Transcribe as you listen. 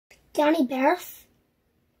Jonny Bear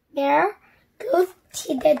goes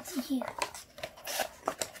to the zoo.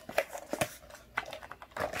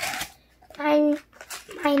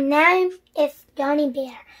 My name is Jonny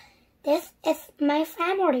Bear. This is my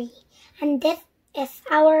family, and this is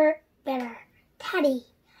our bear, Teddy.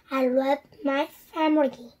 I love my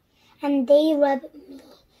family, and they love me.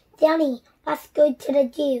 Jonny, let's go to the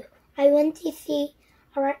zoo. I want to see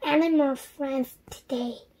our animal friends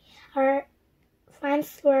today. Our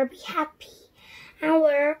friends will be happy,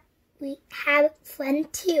 and we have fun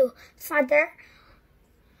too. Father,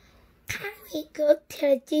 can we go to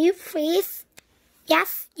the zoo, please?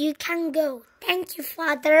 Yes, you can go. Thank you,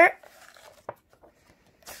 Father.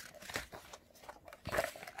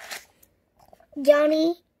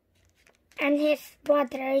 Jonny and his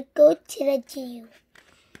brother go to the zoo.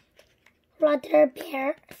 Brother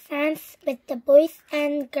Bear stands with the boys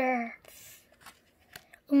and girls.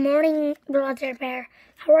 Good morning, Brother Bear.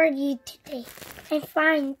 How are you today? I'm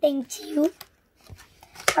fine, thank you.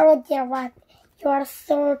 Hello, dear Rabbit. You are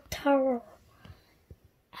so tall.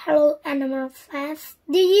 Hello, animal friends.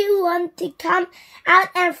 Do you want to come out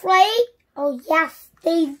and play? Oh, yes,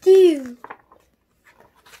 they do.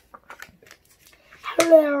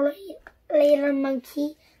 Hello, little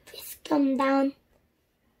monkey. Please come down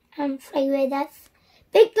and play with us.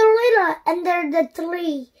 Big gorilla under the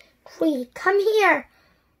tree. Come here.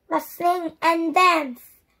 Let's sing and dance.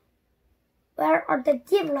 Where are the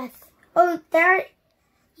zebras? Oh, there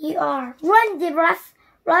you are. Run, zebras.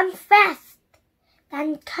 Run fast.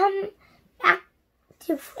 Then come back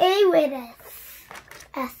to play with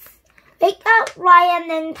us. Wake up, lion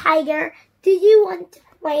and tiger. Do you want to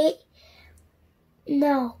play?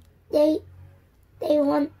 No, they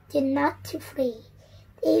want you not to play.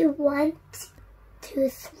 They want to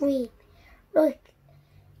sleep. Look,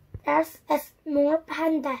 there's a small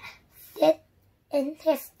panda sit in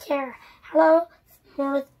his chair. Hello,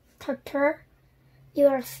 small turtle. You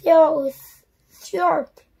are so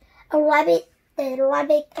short. The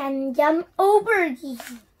rabbit can jump over you.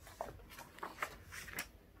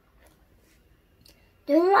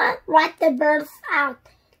 Do not let the birds out.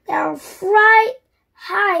 They'll fly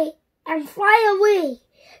high and fly away.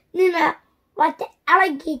 Do not let the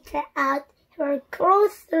alligator out. He will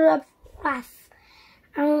close the grass,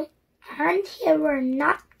 and he will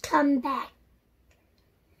not come back.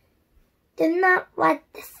 Do not let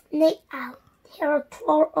the snake out. He will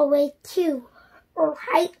crawl away too, or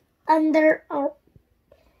hide under a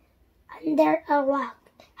rock.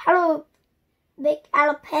 Hello, big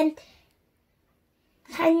elephant.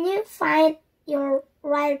 Can you find your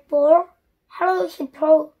right ball? Hello,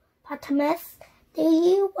 hippopotamus. Do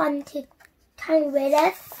you want to come with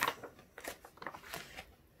us?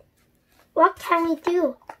 What can we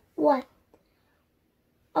do? What?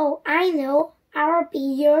 Oh, I know. I'll be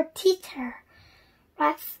your teacher.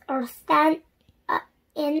 Let's all stand up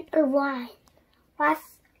in a line.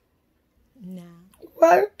 Let's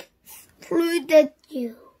work through the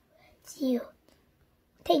zoo.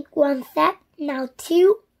 Take one step. Now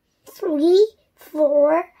 2, 3,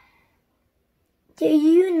 4. Do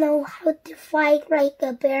you know how to fly like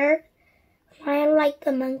a bear? Fly like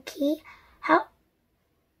a monkey? Hop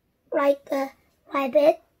like a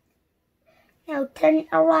rabbit? Now turn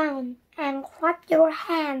around and clap your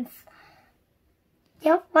hands.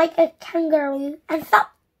 Jump like a kangaroo and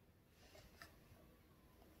stop.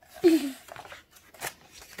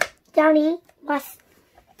 Jonny, let's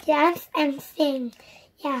dance and sing.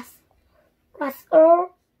 Yes, let's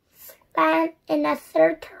all stand in a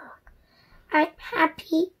circle. I'm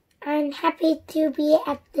happy to be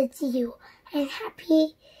at the zoo. I'm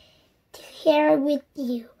happy to here with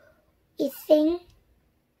you. We sing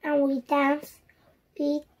and we dance.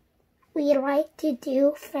 We like to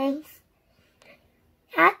do things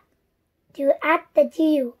at the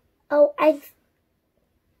zoo. Oh, I'm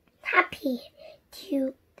happy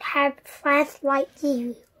to have friends like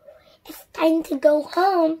you. It's time to go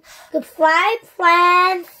home. Goodbye,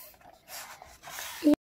 friends.